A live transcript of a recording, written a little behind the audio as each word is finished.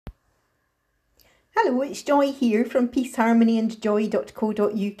Hello, it's Joy here from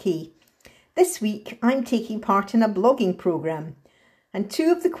peaceharmonyandjoy.co.uk. This week I'm taking part in a blogging programme, and two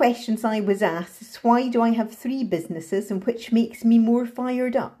of the questions I was asked is why do I have three businesses and which makes me more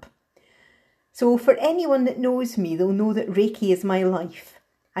fired up? So for anyone that knows me, they'll know that Reiki is my life.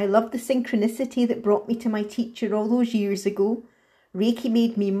 I love the synchronicity that brought me to my teacher all those years ago. Reiki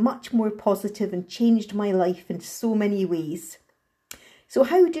made me much more positive and changed my life in so many ways. So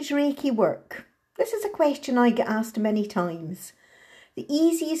how does Reiki work? This is a question I get asked many times. The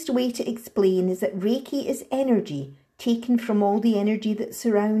easiest way to explain is that Reiki is energy taken from all the energy that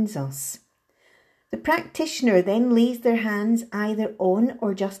surrounds us. The practitioner then lays their hands either on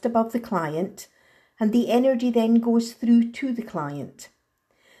or just above the client, and the energy then goes through to the client.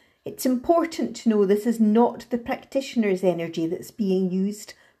 It's important to know this is not the practitioner's energy that's being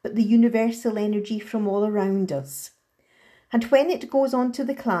used, but the universal energy from all around us. And when it goes on to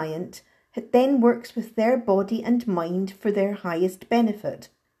the client, it then works with their body and mind for their highest benefit.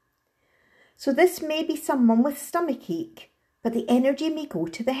 So this may be someone with stomachache, but the energy may go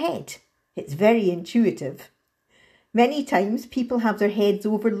to the head. It's very intuitive. Many times people have their heads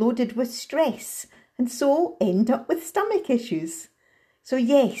overloaded with stress and so end up with stomach issues. So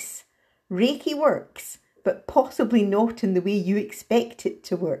yes, Reiki works, but possibly not in the way you expect it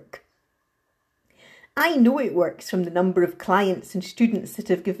to work. I know it works from the number of clients and students that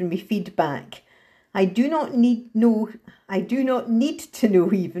have given me feedback. I do not need to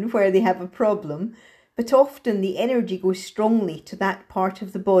know even where they have a problem, but often the energy goes strongly to that part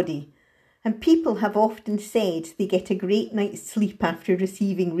of the body. And people have often said they get a great night's sleep after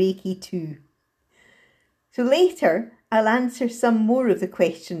receiving Reiki too. So later, I'll answer some more of the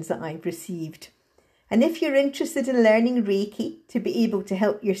questions that I've received. And if you're interested in learning Reiki to be able to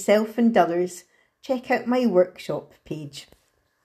help yourself and others, check out my workshop page.